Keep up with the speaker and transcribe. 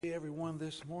Hey everyone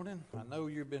this morning. I know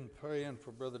you've been praying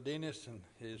for Brother Dennis and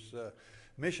his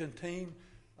mission team.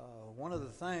 One of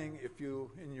the things, if you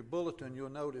in your bulletin,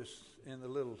 you'll notice in the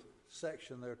little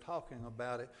section they're talking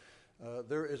about it,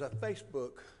 there is a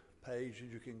Facebook page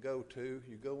that you can go to.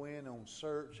 You go in on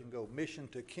search and go Mission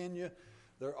to Kenya.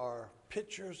 There are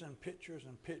pictures and pictures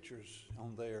and pictures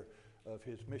on there of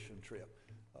his mission trip.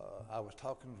 I was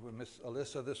talking with Miss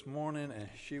Alyssa this morning, and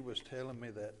she was telling me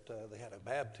that they had a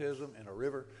baptism in a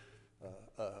river,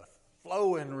 a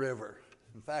flowing river.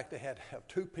 In fact, they had to have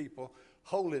two people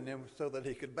holding him so that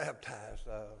he could baptize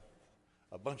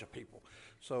a bunch of people.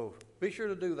 So be sure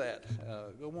to do that.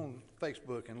 Go on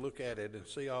Facebook and look at it and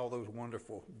see all those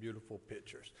wonderful, beautiful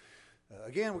pictures.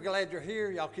 Again, we're glad you're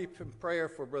here. Y'all keep in prayer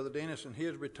for Brother Dennis and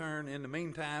his return. In the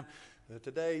meantime,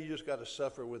 today you just got to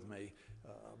suffer with me.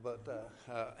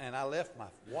 And I left my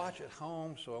watch at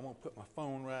home, so I'm going to put my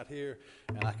phone right here,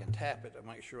 and I can tap it to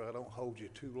make sure I don't hold you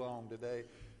too long today.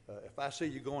 If I see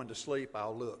you going to sleep,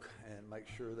 I'll look and make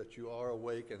sure that you are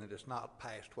awake and that it's not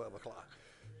past 12 o'clock.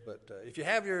 But if you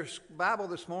have your Bible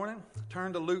this morning,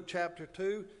 turn to Luke chapter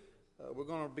 2. We're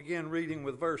going to begin reading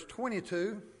with verse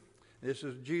 22. This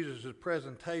is Jesus'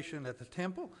 presentation at the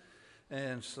temple.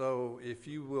 And so if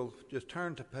you will just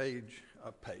turn to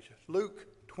Luke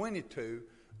 22,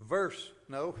 all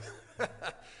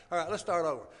right, let's start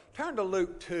over. Turn to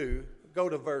Luke 2, go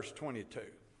to verse 22.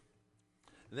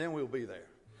 Then we'll be there.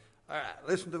 All right,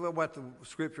 listen to what the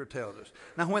scripture tells us.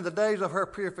 Now, when the days of her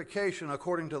purification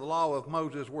according to the law of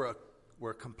Moses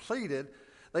were completed,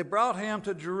 they brought him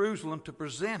to Jerusalem to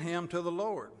present him to the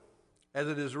Lord. As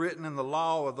it is written in the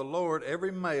law of the Lord,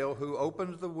 every male who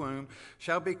opens the womb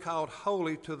shall be called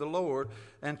holy to the Lord,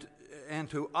 and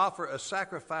to offer a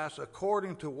sacrifice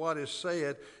according to what is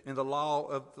said in the law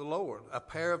of the Lord, a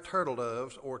pair of turtle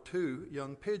doves or two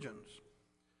young pigeons.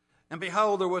 And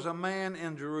behold, there was a man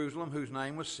in Jerusalem whose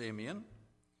name was Simeon.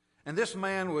 And this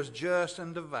man was just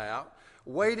and devout,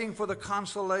 waiting for the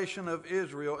consolation of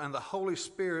Israel, and the Holy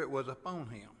Spirit was upon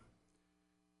him.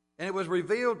 And it was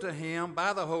revealed to him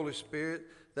by the Holy Spirit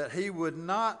that he would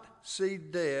not see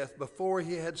death before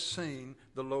he had seen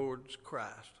the Lord's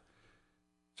Christ.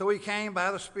 So he came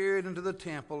by the Spirit into the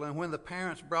temple, and when the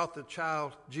parents brought the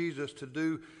child Jesus to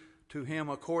do to him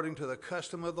according to the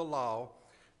custom of the law,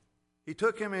 he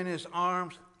took him in his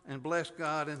arms and blessed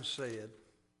God and said,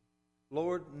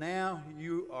 Lord, now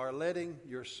you are letting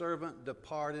your servant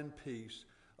depart in peace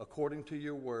according to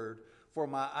your word, for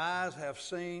my eyes have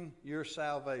seen your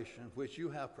salvation, which you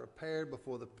have prepared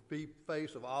before the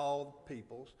face of all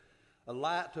peoples, a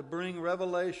light to bring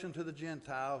revelation to the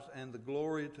Gentiles and the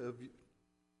glory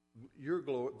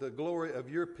of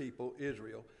your people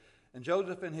Israel. And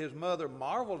Joseph and his mother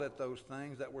marveled at those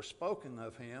things that were spoken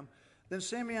of him. Then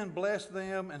Simeon blessed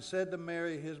them and said to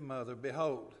Mary his mother,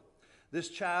 Behold, this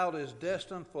child is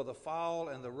destined for the fall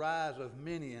and the rise of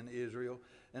many in Israel,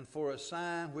 and for a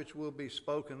sign which will be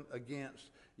spoken against.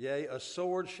 Yea, a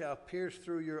sword shall pierce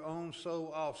through your own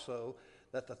soul also,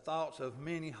 that the thoughts of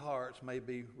many hearts may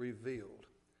be revealed.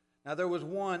 Now there was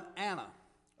one Anna,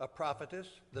 a prophetess,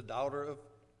 the daughter of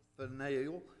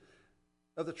Phanuel,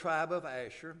 of the tribe of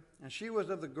Asher, and she was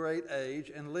of the great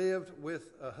age and lived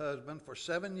with a husband for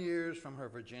 7 years from her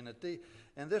virginity,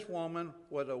 and this woman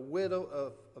was a widow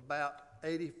of about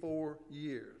 84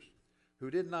 years,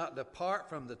 who did not depart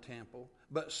from the temple,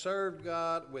 but served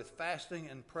God with fasting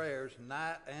and prayers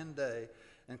night and day.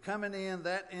 And coming in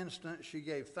that instant, she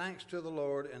gave thanks to the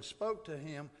Lord and spoke to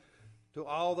him to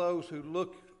all those who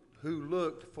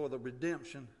looked for the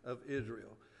redemption of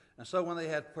Israel. And so when they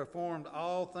had performed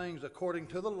all things according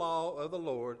to the law of the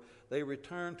Lord, they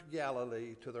returned to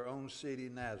Galilee, to their own city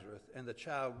Nazareth. And the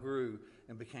child grew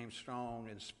and became strong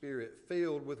in spirit,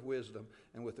 filled with wisdom,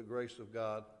 and with the grace of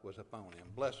God was upon him.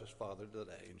 Bless us, Father,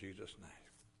 today. In Jesus'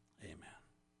 name, amen.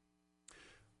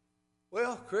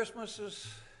 Well, Christmas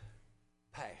is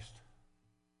past.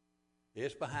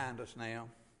 It's behind us now.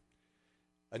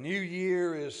 A new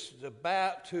year is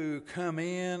about to come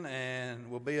in and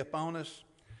will be upon us.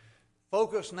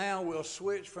 Focus now will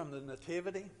switch from the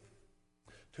nativity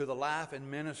to the life and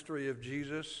ministry of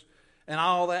Jesus, and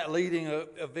all that leading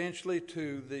eventually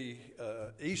to the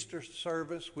Easter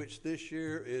service, which this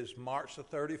year is March the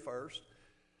 31st.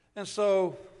 And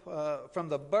so from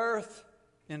the birth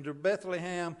in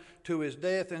Bethlehem to his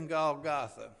death in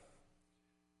Golgotha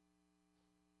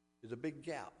is a big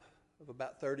gap of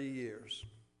about 30 years.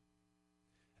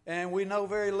 And we know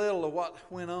very little of what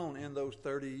went on in those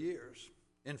 30 years.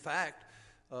 In fact,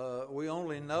 we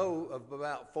only know of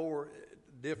about 4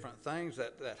 different things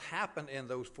that happened in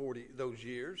those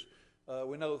years.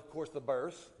 We know, of course, the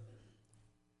birth.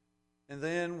 And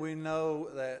then we know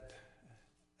that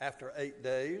after 8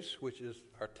 days, which is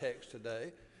our text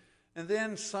today, and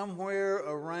then somewhere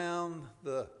around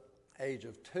the age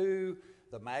of 2,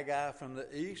 the Magi from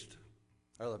the east,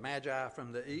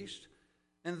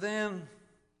 and then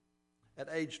at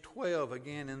age 12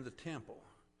 again in the temple.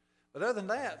 But other than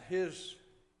that, his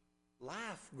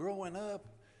life growing up,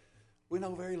 we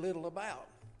know very little about.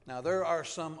 Now, there are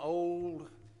some old,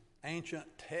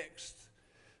 ancient texts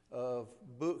of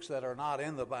books that are not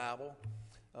in the Bible,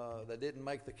 that didn't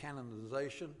make the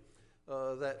canonization,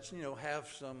 that, have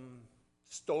some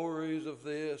stories of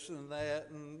this and that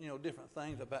and, different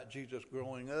things about Jesus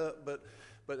growing up.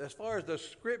 But as far as the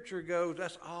Scripture goes,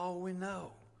 that's all we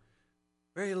know.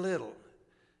 Very little.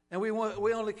 And we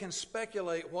only can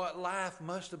speculate what life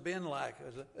must have been like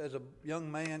as a young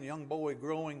man, young boy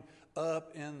growing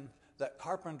up in that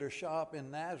carpenter shop in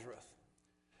Nazareth.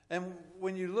 And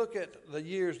when you look at the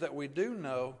years that we do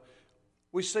know,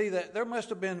 we see that there must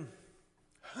have been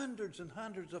hundreds and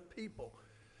hundreds of people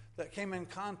that came in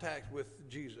contact with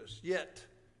Jesus, yet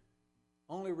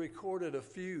only recorded a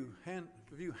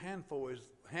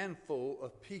handful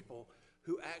of people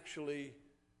who actually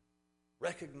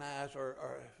recognized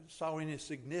or saw any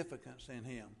significance in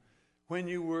him. When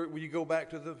you go back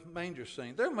to the manger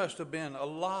scene, there must have been a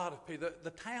lot of people. The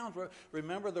towns were,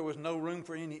 remember, there was no room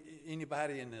for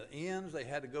anybody in the inns. They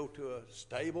had to go to a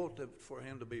stable for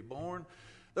him to be born.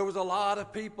 There was a lot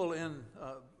of people in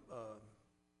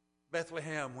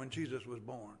Bethlehem when Jesus was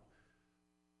born.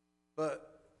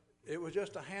 But it was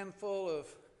just a handful of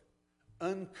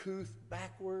uncouth,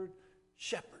 backward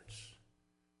shepherds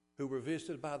who were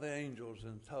visited by the angels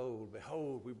and told,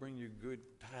 "Behold, we bring you good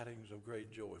tidings of great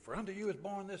joy. For unto you is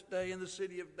born this day in the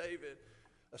city of David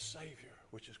a Savior,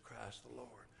 which is Christ the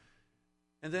Lord."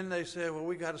 And then they said, "Well,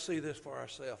 we got to see this for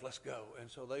ourselves. Let's go."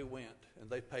 And so they went and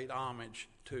they paid homage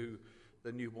to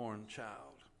the newborn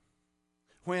child.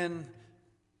 When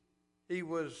the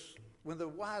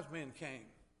wise men came,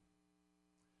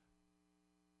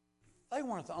 they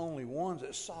weren't the only ones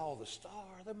that saw the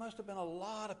star. There must have been a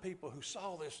lot of people who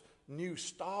saw this new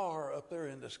star up there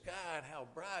in the sky and how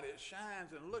bright it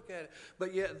shines and look at it.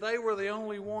 But yet they were the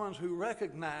only ones who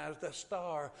recognized that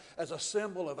star as a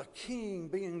symbol of a king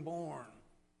being born.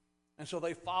 And so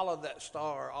they followed that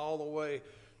star all the way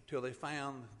till they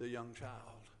found the young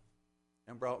child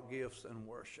and brought gifts and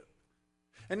worship.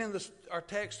 And in our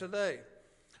text today,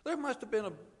 there must have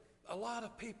been a lot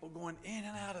of people going in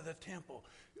and out of the temple.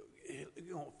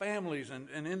 Families and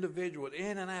individuals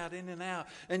in and out.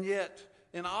 And yet,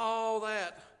 in all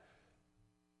that,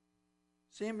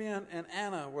 Simeon and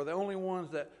Anna were the only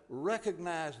ones that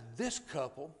recognized this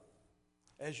couple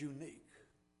as unique.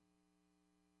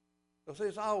 So see,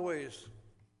 it's always,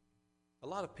 a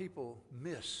lot of people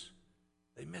miss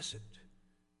it.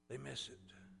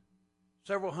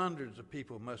 Several hundreds of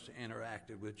people must have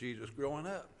interacted with Jesus growing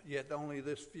up, yet only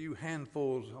this few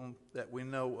handfuls that we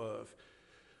know of.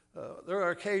 There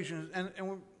are occasions,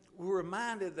 and we're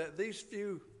reminded that these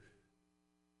few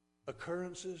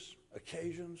occurrences,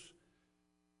 occasions,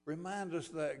 remind us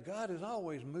that God is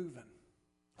always moving,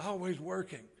 always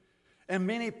working. And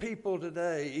many people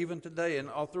today, even today and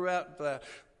all throughout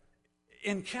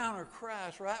encounter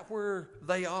Christ right where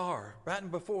they are,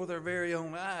 right before their very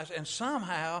own eyes, and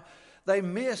somehow they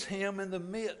miss him in the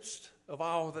midst of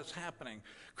all that's happening.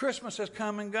 Christmas has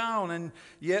come and gone, and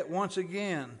yet once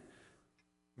again,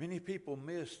 many people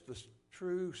miss the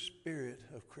true spirit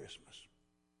of Christmas.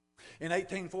 In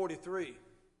 1843,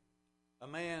 a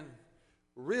man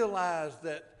realized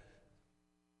that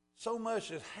so much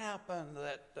had happened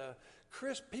that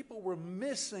people were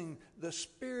missing the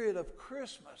spirit of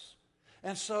Christmas.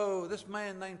 And so this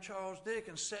man named Charles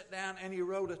Dickens sat down and he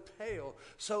wrote a tale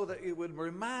so that it would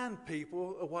remind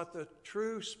people of what the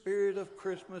true spirit of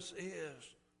Christmas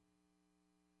is.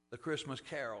 The Christmas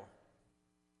Carol.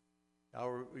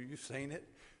 You've seen it.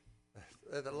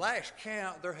 At the last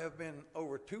count, there have been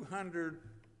over 200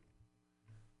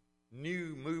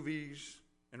 new movies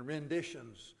and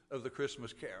renditions of the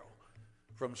Christmas Carol,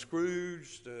 from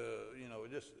Scrooge to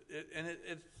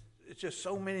it's just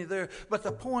so many there. But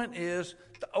the point is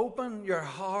to open your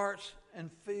hearts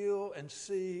and feel and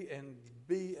see and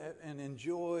be and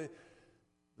enjoy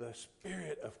the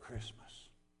spirit of Christmas.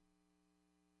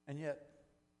 And yet,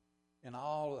 in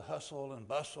all the hustle and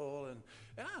bustle, and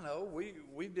I know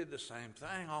we did the same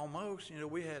thing almost.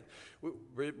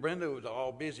 Brenda was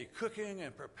all busy cooking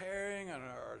and preparing, and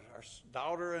our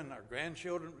daughter and our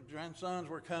grandsons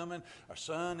were coming. Our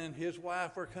son and his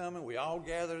wife were coming. We all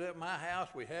gathered at my house.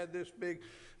 We had this big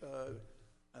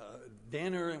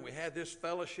dinner, and we had this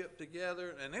fellowship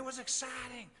together, and it was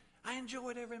exciting. I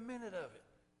enjoyed every minute of it.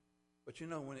 But you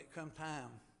know, when it come time,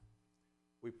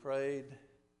 we prayed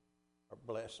our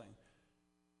blessing.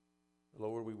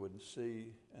 Lord, we would see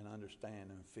and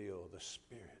understand and feel the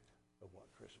spirit of what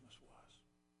Christmas was.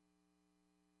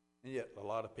 And yet, a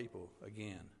lot of people,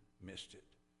 again, missed it.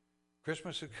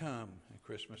 Christmas had come and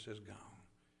Christmas is gone.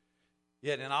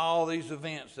 Yet in all these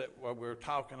events that we're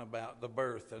talking about, the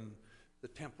birth and the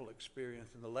temple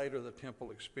experience and the later the temple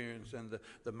experience and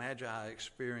the Magi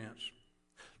experience,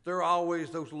 there are always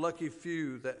those lucky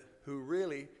few who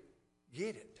really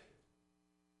get it.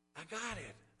 I got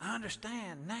it. I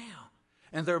understand now.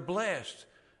 And they're blessed.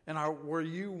 And were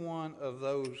you one of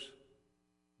those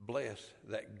blessed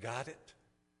that got it?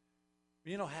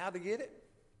 You know how to get it?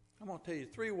 I'm going to tell you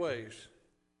 3 ways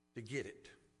to get it.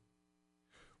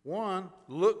 1,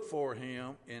 look for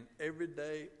him in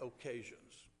everyday occasions.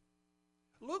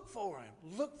 Look for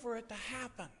him. Look for it to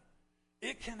happen.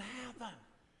 It can happen.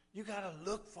 You got to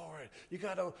look for it. You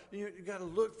got to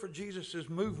look for Jesus'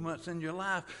 movements in your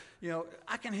life. You know,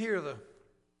 I can hear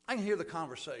the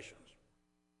conversations.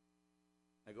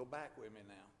 Now go back with me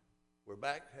now. We're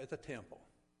back at the temple.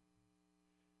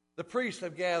 The priests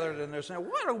have gathered and they're saying,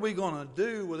 what are we going to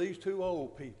do with these 2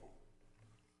 old people?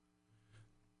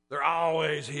 They're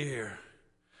always here.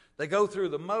 They go through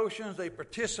the motions. They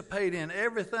participate in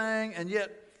everything, and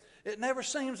yet it never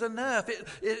seems enough.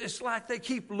 It's like they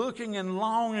keep looking and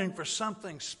longing for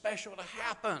something special to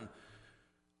happen.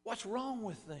 What's wrong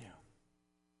with them?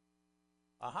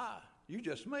 Aha, you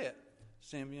just met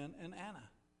Simeon and Anna.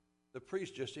 The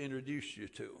priest just introduced you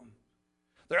to them.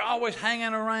 They're always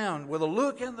hanging around with a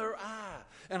look in their eye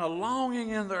and a longing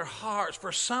in their hearts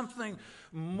for something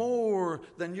more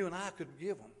than you and I could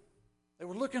give them. They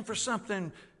were looking for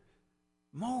something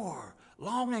more,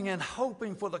 longing and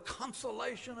hoping for the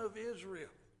consolation of Israel.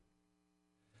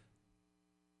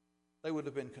 They would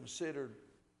have been considered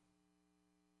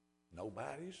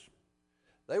nobodies.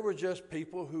 They were just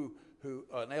people who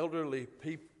an elderly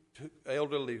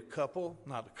couple,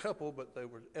 not a couple, but they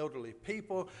were elderly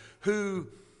people who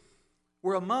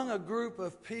were among a group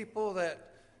of people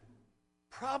that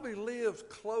probably lived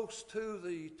close to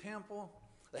the temple.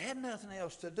 They had nothing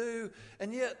else to do,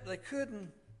 and yet they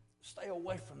couldn't stay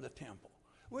away from the temple.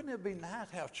 Wouldn't it be nice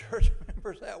to have church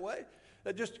members that way?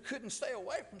 They just couldn't stay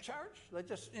away from church. They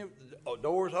just,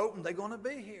 doors open, they're going to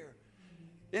be here.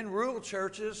 In rural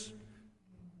churches,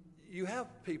 you have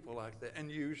people like that,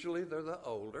 and usually they're the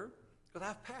older, because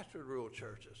I've pastored rural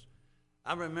churches.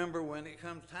 I remember when it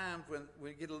comes times when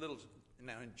we get a little,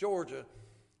 now in Georgia,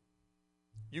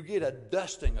 you get a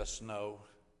dusting of snow.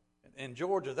 In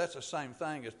Georgia, that's the same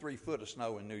thing as 3 foot of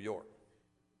snow in New York.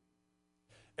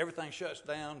 Everything shuts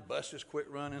down, buses quit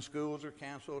running, schools are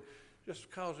canceled, just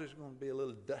because there's going to be a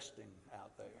little dusting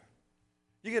out there.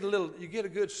 You get a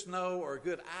good snow or a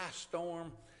good ice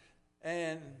storm,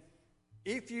 and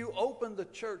if you open the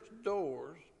church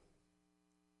doors,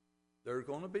 there are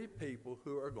going to be people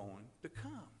who are going to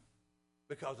come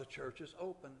because the church is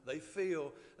open. They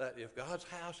feel that if God's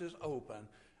house is open,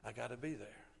 I got to be there.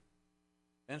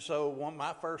 And so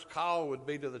my first call would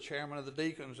be to the chairman of the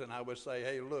deacons, and I would say,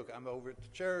 hey, look, I'm over at the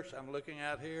church. I'm looking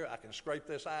out here. I can scrape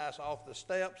this ice off the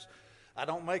steps. I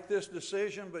don't make this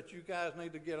decision, but you guys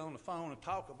need to get on the phone and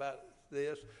talk about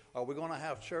this. Are we going to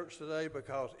have church today?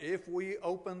 Because if we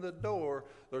open the door,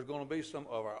 there's going to be some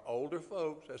of our older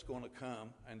folks that's going to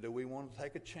come, and do we want to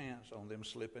take a chance on them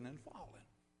slipping and falling?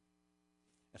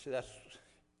 And see, that's,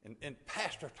 in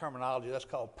pastor terminology, that's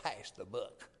called pass the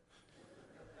buck.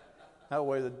 That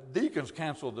way the deacons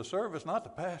canceled the service, not the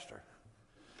pastor.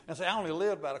 And see, I only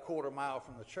lived about a quarter mile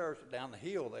from the church down the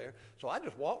hill there, so I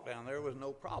just walked down there. It was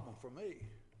no problem for me.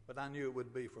 But I knew it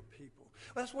would be for people.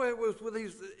 That's the way it was with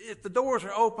these. If the doors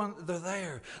are open, they're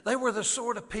there. They were the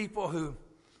sort of people who,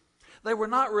 they were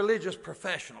not religious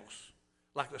professionals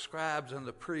like the scribes and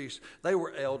the priests. They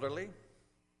were elderly,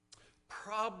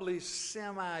 probably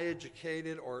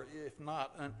semi-educated, or if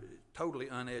not totally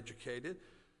uneducated.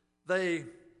 They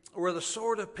were the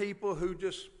sort of people who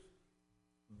just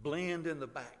blend in the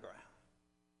background.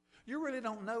 You really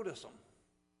don't notice them.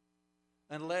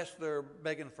 Unless they're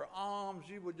begging for alms,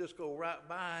 you would just go right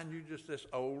by and you just this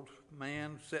old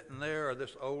man sitting there or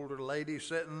this older lady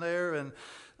sitting there. And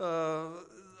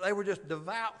they were just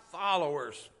devout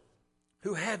followers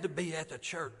who had to be at the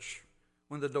church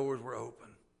when the doors were open.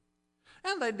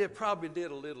 And they probably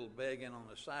did a little begging on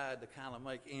the side to kind of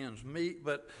make ends meet,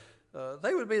 but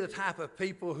they would be the type of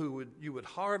people who you would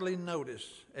hardly notice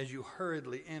as you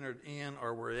hurriedly entered in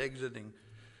or were exiting,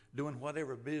 doing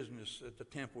whatever business at the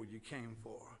temple you came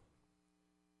for.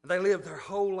 They lived their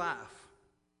whole life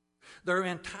Their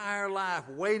entire life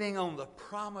waiting on the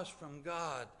promise from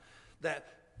God that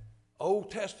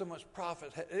Old Testament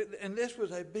prophets had, and this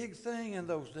was a big thing in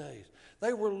those days.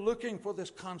 They were looking for this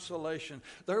consolation.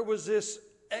 There was this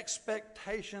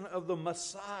expectation of the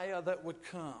Messiah that would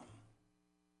come.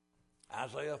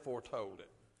 Isaiah foretold it.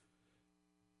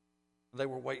 They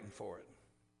were waiting for it.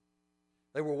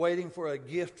 They were waiting for a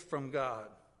gift from God.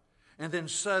 And then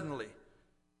suddenly,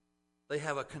 they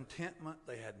have a contentment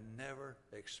they had never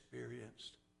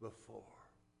experienced before.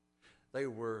 They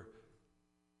were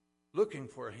looking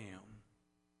for Him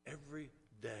every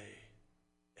day,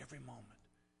 every moment,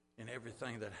 in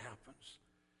everything that happens.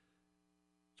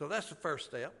 So that's the first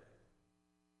step.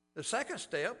 The second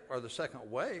step, or the second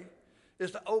way,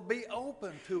 is to be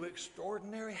open to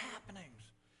extraordinary happenings.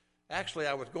 Actually,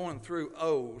 I was going through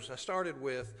O's. I started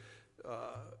with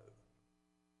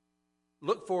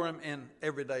look for Him in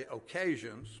everyday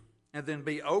occasions, and then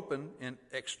be open in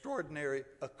extraordinary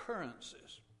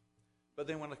occurrences. But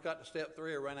then when I got to step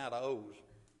 3, I ran out of O's.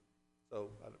 So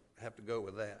I have to go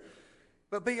with that.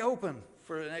 But be open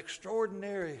for an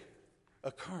extraordinary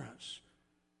occurrence.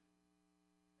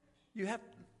 You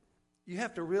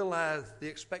have to realize the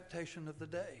expectation of the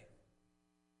day.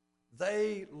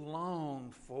 They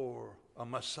longed for a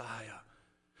Messiah.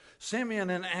 Simeon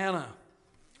and Anna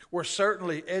were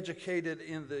certainly educated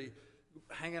in the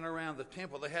hanging around the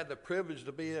temple. They had the privilege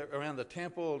to be around the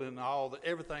temple and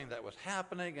everything that was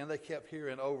happening, and they kept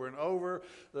hearing over and over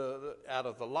out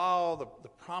of the law, the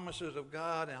promises of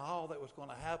God and all that was going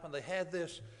to happen.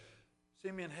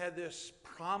 Simeon had this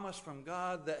promise from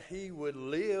God that he would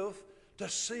live to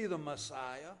see the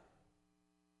Messiah.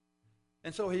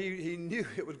 And so he knew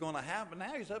it was going to happen.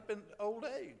 Now he's up in old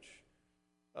age.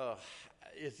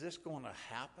 Is this going to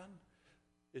happen?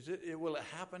 Will it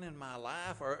happen in my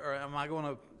life? Or am I going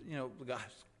to,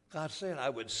 God said I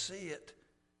would see it.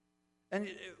 And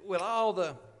with all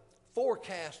the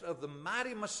forecast of the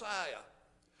mighty Messiah,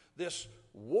 this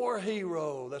war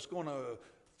hero that's going to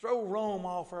throw Rome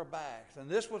off our backs. And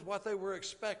this was what they were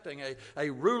expecting, a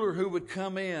ruler who would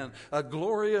come in, a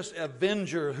glorious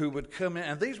avenger who would come in.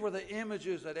 And these were the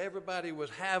images that everybody was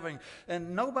having.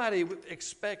 And nobody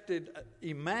expected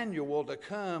Emmanuel to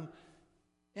come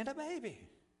in a baby.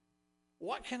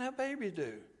 What can a baby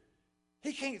do?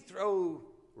 He can't throw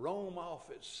Rome off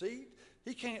its seat.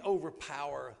 He can't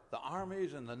overpower the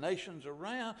armies and the nations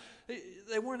around.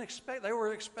 They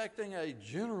were expecting a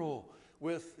general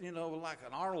with, like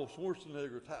an Arnold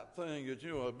Schwarzenegger type thing. It's,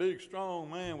 a big, strong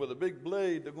man with a big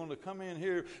blade. They're going to come in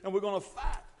here and we're going to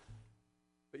fight.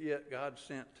 But yet God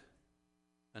sent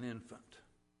an infant.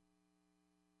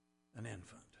 An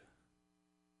infant.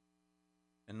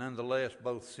 And nonetheless,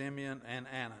 both Simeon and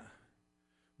Anna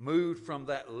moved from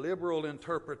that liberal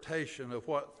interpretation of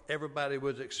what everybody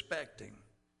was expecting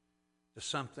to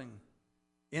something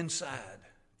inside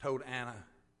told Anna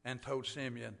and told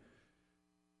Simeon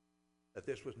that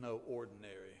this was no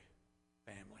ordinary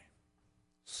family.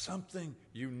 Something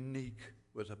unique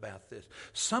was about this.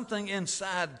 Something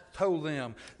inside told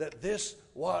them that this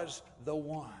was the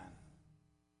one.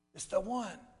 It's the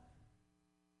one.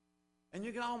 And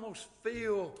you can almost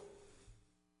feel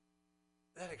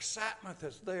that excitement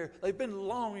that's there. They've been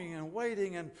longing and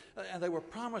waiting, and they were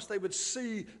promised they would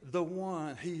see the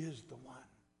one. He is the one.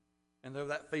 And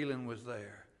that feeling was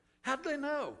there. How did they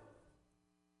know?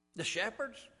 The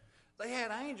shepherds? They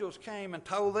had angels came and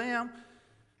told them,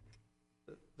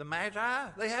 the Magi,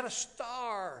 they had a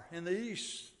star in the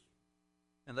east,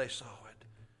 and they saw it.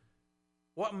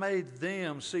 What made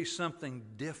them see something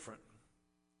different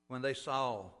when they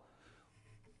saw,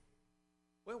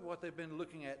 what they've been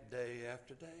looking at day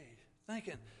after day?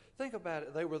 Think about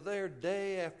it. They were there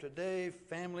day after day,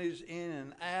 families in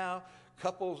and out,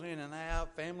 couples in and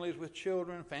out, families with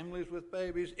children, families with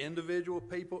babies, individual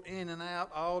people in and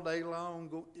out all day long,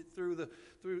 go through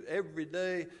every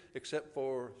day except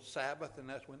for Sabbath, and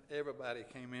that's when everybody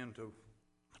came in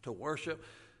to worship.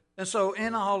 And so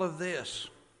in all of this,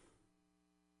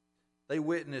 they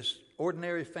witnessed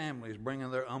ordinary families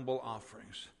bringing their humble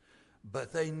offerings,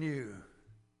 but they knew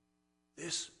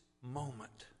this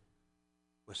moment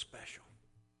was special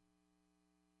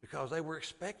because they were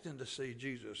expecting to see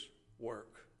Jesus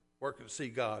working to see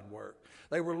God work.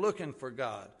 They were looking for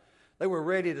God. They were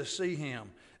ready to see Him.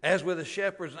 As with the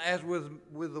shepherds and as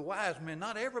with the wise men,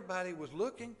 not everybody was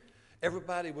looking.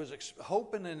 Everybody was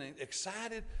hoping and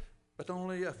excited, but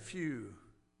only a few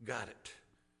got it.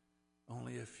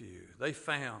 Only a few. They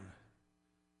found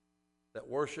that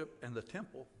worship in the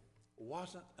temple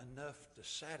wasn't enough to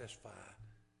satisfy,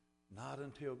 not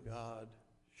until God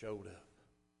showed up.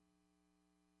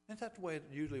 Isn't that the way it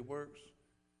usually works?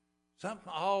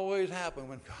 Something always happens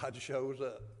when God shows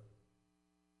up.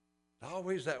 It's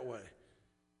always that way.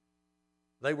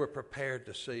 They were prepared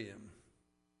to see him.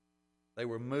 They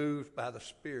were moved by the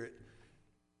Spirit,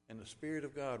 and the Spirit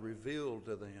of God revealed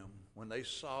to them when they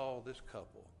saw this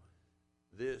couple,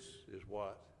 this is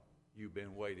what you've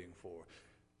been waiting for.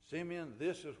 Simeon,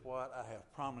 this is what I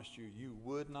have promised you. You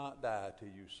would not die till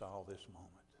you saw this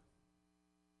moment.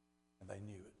 And they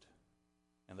knew it.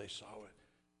 And they saw it.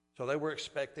 So they were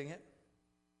expecting it.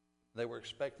 They were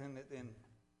expecting it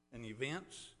in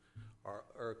events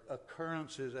or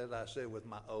occurrences, as I said, with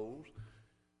my O's.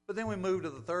 But then we moved to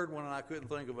the third one, and I couldn't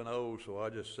think of an O, so I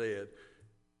just said,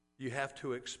 you have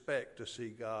to expect to see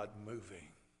God moving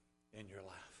in your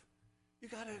life. You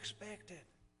got to expect it.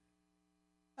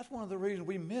 That's one of the reasons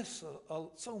we miss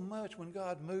so much when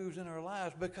God moves in our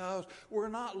lives, because we're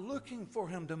not looking for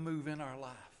him to move in our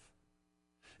life.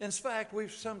 In fact,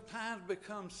 we've sometimes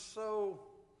become so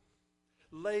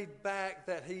laid back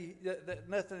that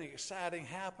nothing exciting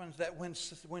happens, that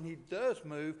when he does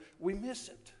move, we miss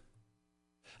it.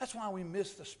 That's why we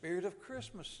miss the spirit of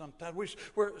Christmas sometimes.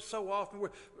 We're so often,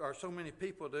 or so many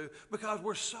people do, because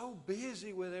we're so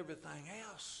busy with everything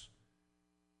else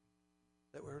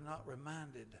that we're not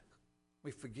reminded.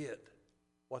 We forget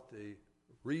what the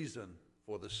reason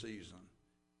for the season.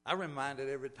 I'm reminded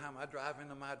every time I drive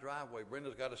into my driveway.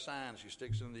 Brenda's got a sign she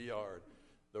sticks in the yard.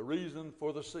 The reason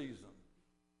for the season.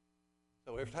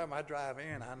 So every time I drive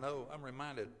in, I know I'm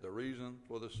reminded the reason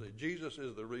for the season. Jesus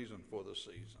is the reason for the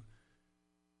season.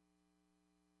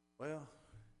 Well,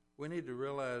 we need to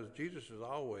realize Jesus is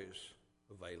always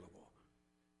available.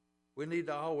 We need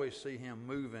to always see him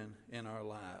moving in our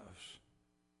lives.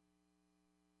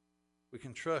 We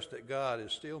can trust that God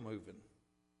is still moving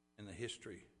in the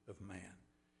history of man.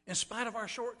 In spite of our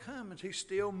shortcomings, he's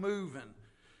still moving.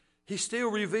 He still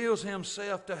reveals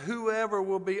himself to whoever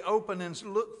will be open and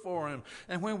look for him.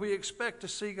 And when we expect to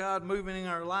see God moving in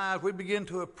our lives, we begin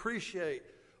to appreciate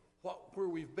where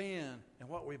we've been and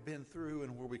what we've been through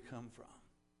and where we come from.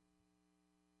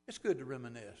 It's good to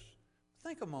reminisce.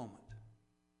 Think a moment.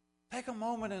 Take a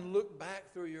moment and look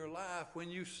back through your life when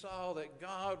you saw that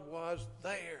God was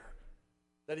there,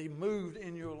 that he moved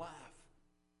in your life.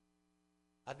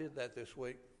 I did that this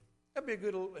week. That'd be a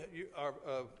good,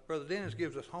 Brother Dennis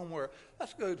gives us homework.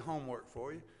 That's good homework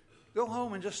for you. Go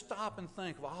home and just stop and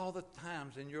think of all the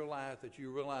times in your life that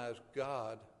you realized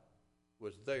God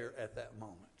was there at that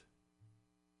moment.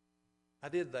 I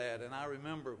did that, and I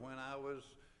remember when I was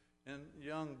a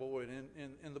young boy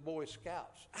in the Boy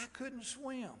Scouts, I couldn't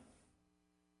swim.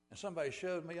 And somebody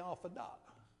shoved me off a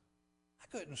dock. I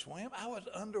couldn't swim. I was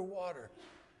underwater,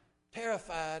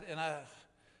 terrified, and I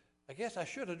guess I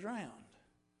should have drowned.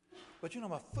 But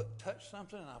my foot touched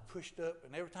something, and I pushed up,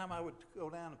 and every time I would go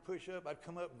down and push up, I'd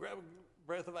come up, grab a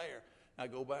breath of air, and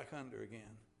I'd go back under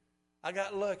again. I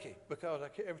got lucky because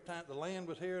every time the land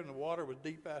was here and the water was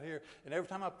deep out here, and every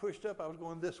time I pushed up, I was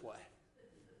going this way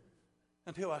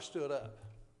until I stood up.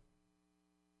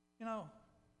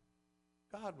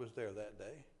 God was there that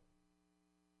day.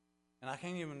 And I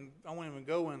won't even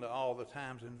go into all the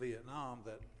times in Vietnam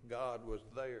that God was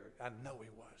there. I know he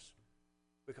was,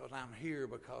 because I'm here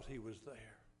because he was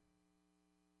there.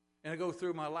 And I go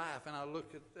through my life and I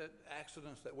look at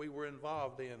accidents that we were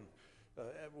involved in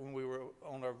when we were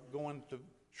going to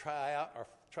try out our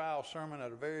trial sermon at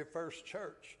our very first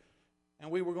church. And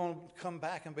we were going to come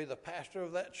back and be the pastor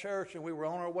of that church, and we were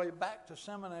on our way back to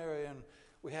seminary, and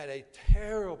we had a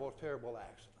terrible, terrible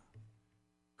accident.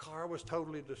 Car was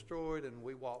totally destroyed, and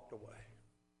we walked away.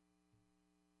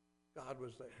 God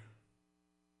was there.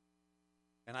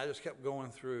 And I just kept going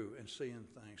through and seeing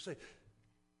things. See,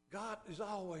 God is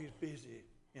always busy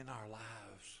in our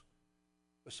lives,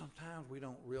 but sometimes we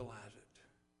don't realize it,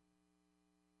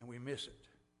 and we miss it.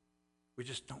 We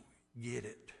just don't get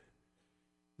it.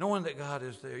 Knowing that God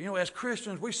is there. As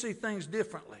Christians, we see things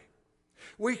differently.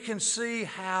 We can see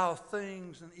how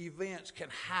things and events can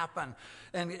happen.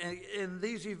 And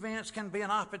these events can be an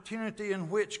opportunity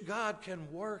in which God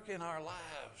can work in our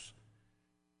lives.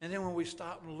 And then when we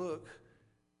stop and look,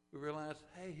 we realize,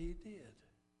 hey, he did.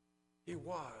 He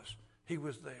was. He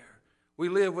was there. We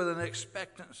live with an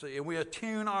expectancy, and we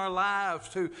attune our lives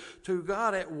to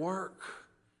God at work.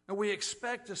 And we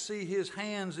expect to see his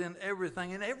hands in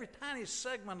everything. In every tiny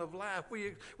segment of life,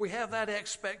 we have that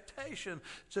expectation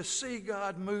to see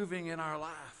God moving in our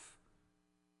life.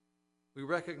 We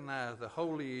recognize the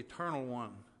Holy Eternal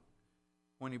One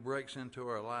when he breaks into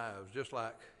our lives, just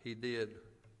like he did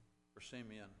for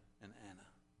Simeon and Anna.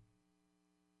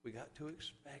 We got to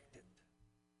expect it.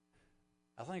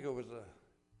 I think it was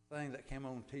a thing that came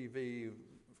on TV.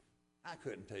 I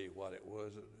couldn't tell you what it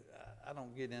was. I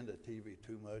don't get into TV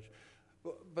too much.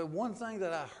 But one thing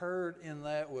that I heard in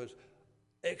that was,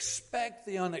 expect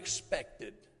the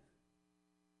unexpected.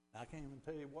 I can't even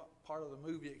tell you what part of the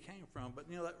movie it came from, but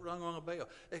that rung on a bell.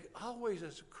 Always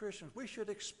as Christians, we should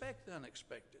expect the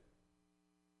unexpected.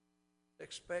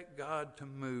 Expect God to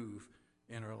move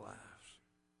in our lives.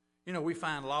 We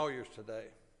find lawyers today.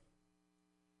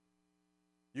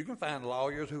 You can find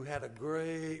lawyers who had a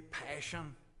great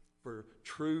passion for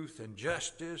truth and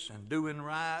justice and doing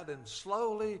right, and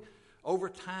slowly, over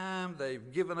time,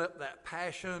 they've given up that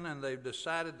passion and they've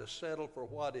decided to settle for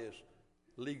what is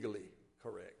legally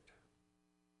correct.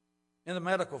 In the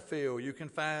medical field, you can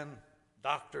find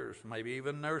doctors, maybe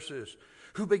even nurses,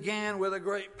 who began with a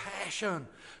great passion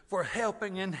for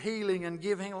helping and healing and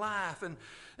giving life, and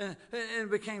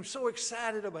became so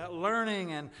excited about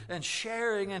learning and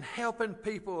sharing and helping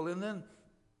people. And then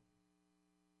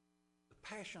the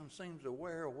passion seems to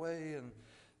wear away, and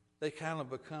they kind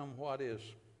of become what is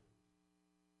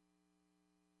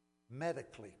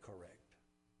medically correct.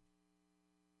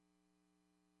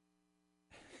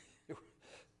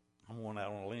 I'm going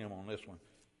out on a limb on this one.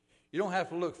 You don't have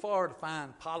to look far to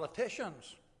find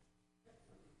politicians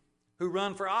who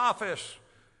run for office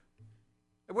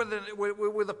with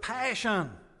a passion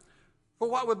for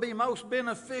what would be most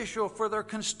beneficial for their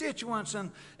constituents.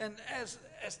 And as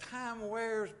time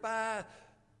wears by,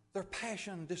 their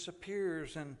passion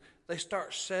disappears and they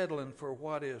start settling for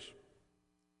what is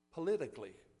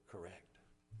politically correct.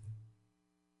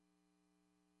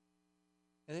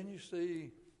 And then you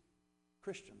see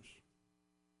Christians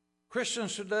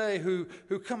today who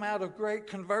come out of great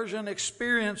conversion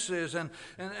experiences, and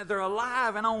they're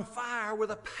alive and on fire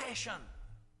with a passion.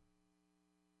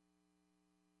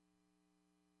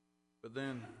 But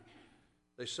then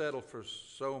they settle for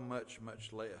so much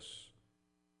less.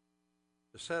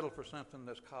 They settle for something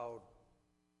that's called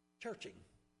churching,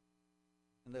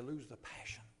 and they lose the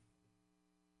passion.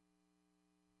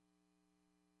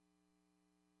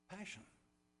 Passion,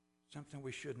 something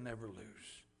we should never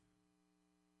lose.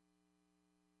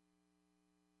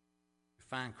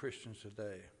 Find Christians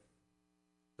today.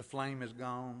 The flame is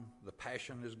gone. The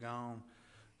passion is gone.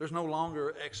 There's no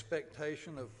longer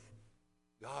expectation of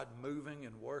God moving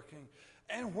and working.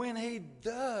 And when He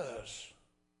does,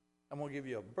 I'm going to give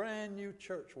you a brand new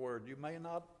church word you may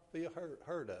not be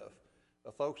heard of.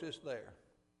 But folks, it's there.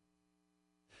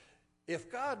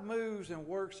 If God moves and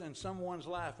works in someone's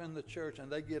life in the church and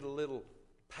they get a little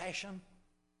passion,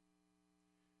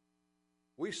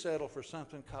 we settle for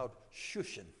something called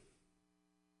shushing.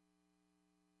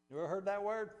 You ever heard that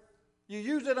word? You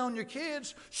use it on your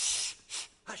kids. Shh, shh,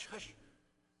 hush, hush.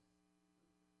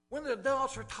 When the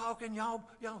adults are talking, y'all,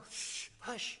 shh,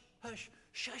 hush, hush,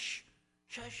 shush,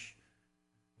 shush.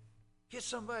 Get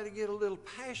somebody to get a little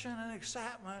passion and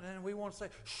excitement, and we want to say,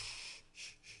 shh,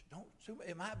 shh, shh. Don't.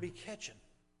 It might be catching.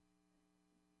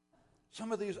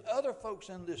 Some of these other folks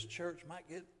in this church might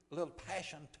get a little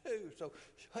passion too. So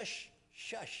hush,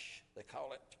 shush, they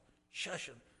call it,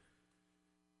 shushing.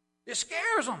 It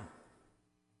scares them.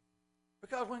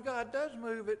 Because when God does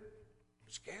move, it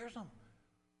scares them.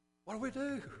 What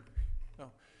do? If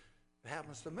it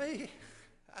happens to me,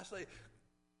 I say,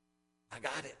 I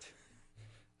got it.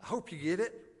 I hope you get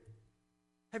it.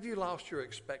 Have you lost your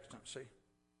expectancy?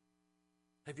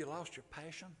 Have you lost your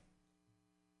passion?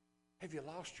 Have you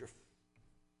lost your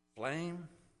flame?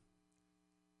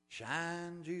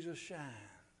 Shine, Jesus, shine.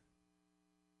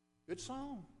 Good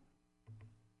song.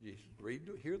 You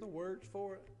hear the words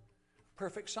for it.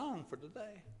 Perfect song for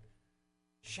today.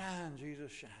 Shine,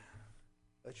 Jesus, shine.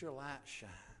 Let your light shine.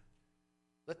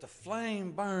 Let the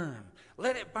flame burn.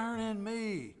 Let it burn in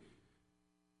me.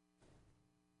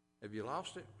 Have you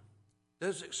lost it?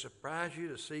 Does it surprise you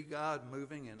to see God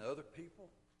moving in other people?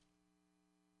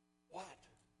 What?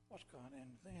 What's going on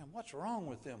in them? What's wrong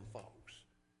with them folks?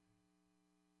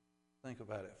 Think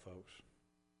about it, folks,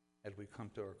 as we come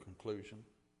to our conclusion.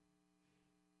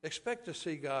 Expect to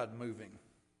see God moving.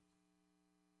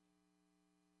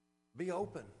 Be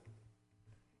open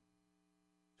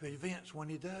to events when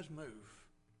He does move.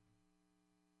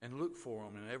 And look for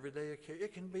them in everyday occasion.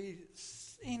 It can be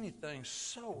anything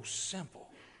so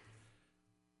simple.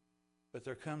 But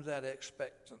there comes that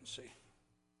expectancy.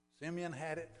 Simeon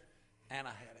had it, Anna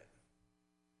had it.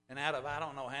 And out of I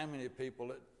don't know how many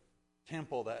people at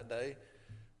temple that day,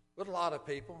 but a lot of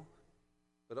people,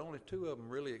 but only 2 of them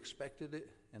really expected it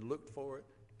and looked for it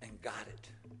and got it.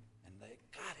 And they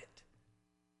got it.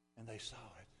 And they saw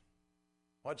it.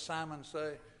 What did Simon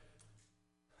say?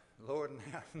 Lord,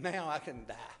 now I can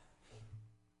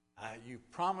die. You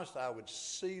promised I would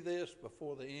see this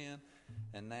before the end,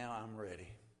 and now I'm ready.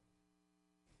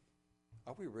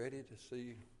 are we ready to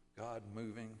see God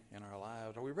moving in our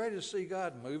lives? Are we ready to see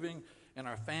God moving in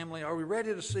our family? Are we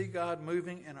ready to see God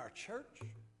moving in our church?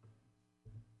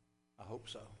 I hope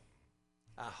so.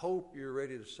 I hope you're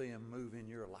ready to see Him move in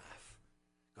your life,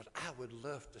 because I would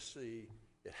love to see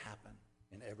it happen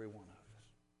in every one of us.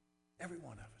 Every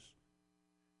one of us.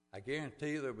 I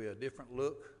guarantee you there'll be a different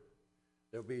look.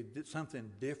 There'll be something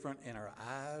different in our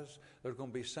eyes. There's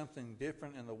going to be something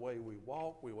different in the way we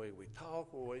walk, the way we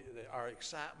talk, our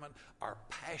excitement, our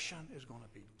passion is going to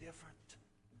be different.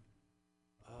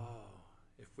 Oh,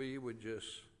 if we would just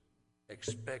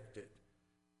expect it,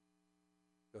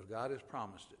 because God has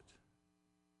promised it.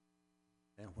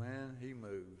 And when He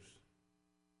moves,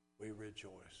 we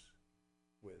rejoice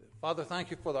with it. Father,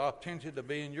 thank you for the opportunity to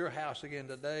be in your house again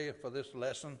today and for this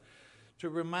lesson to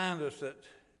remind us that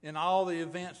in all the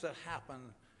events that happen,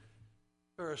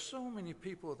 there are so many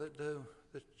people that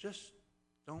just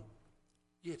don't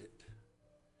get it.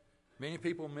 Many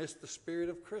people miss the spirit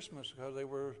of Christmas because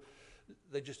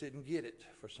they just didn't get it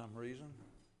for some reason.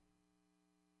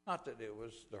 Not that it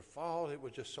was their fault, it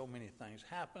was just so many things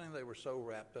happening. They were so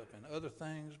wrapped up in other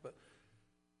things, but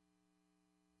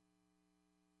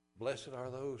blessed are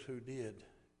those who did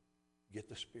get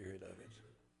the spirit of it.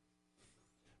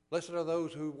 Blessed are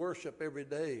those who worship every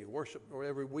day, worship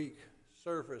every week,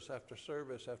 service after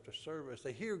service after service.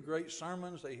 They hear great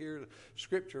sermons, they hear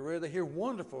scripture read, they hear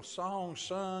wonderful songs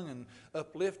sung and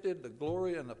uplifted, the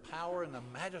glory and the power and the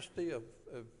majesty of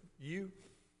you.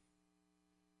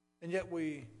 And yet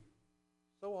we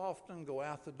so often go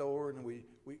out the door and we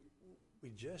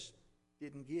just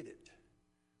didn't get it.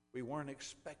 We weren't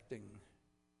expecting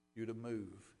you to move,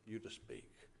 you to speak.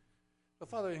 So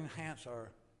Father, enhance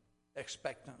our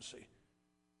expectancy.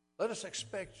 Let us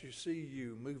expect to see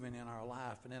you moving in our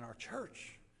life and in our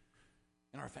church,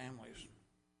 in our families.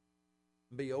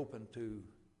 Be open to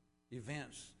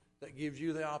events that gives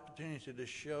you the opportunity to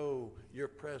show your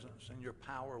presence and your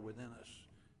power within us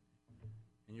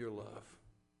and your love.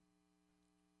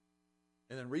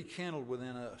 And then rekindle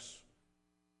within us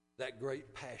that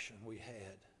great passion we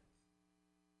had.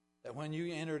 That when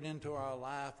you entered into our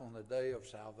life on the day of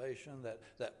salvation,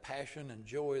 that passion and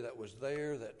joy that was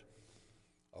there, that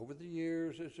over the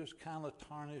years it's just kind of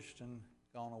tarnished and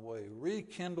gone away.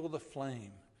 Rekindle the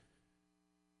flame.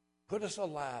 Put us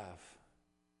alive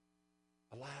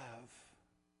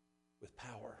with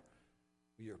power,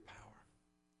 with your power.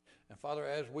 And Father,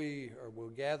 as we will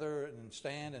gather and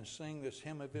stand and sing this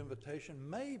hymn of invitation,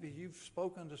 maybe you've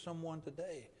spoken to someone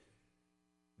today.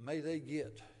 May they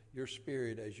get your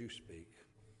spirit as you speak.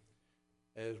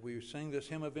 As we sing this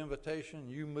hymn of invitation,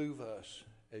 you move us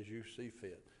as you see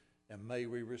fit. And may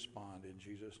we respond in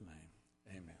Jesus' name.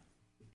 Amen.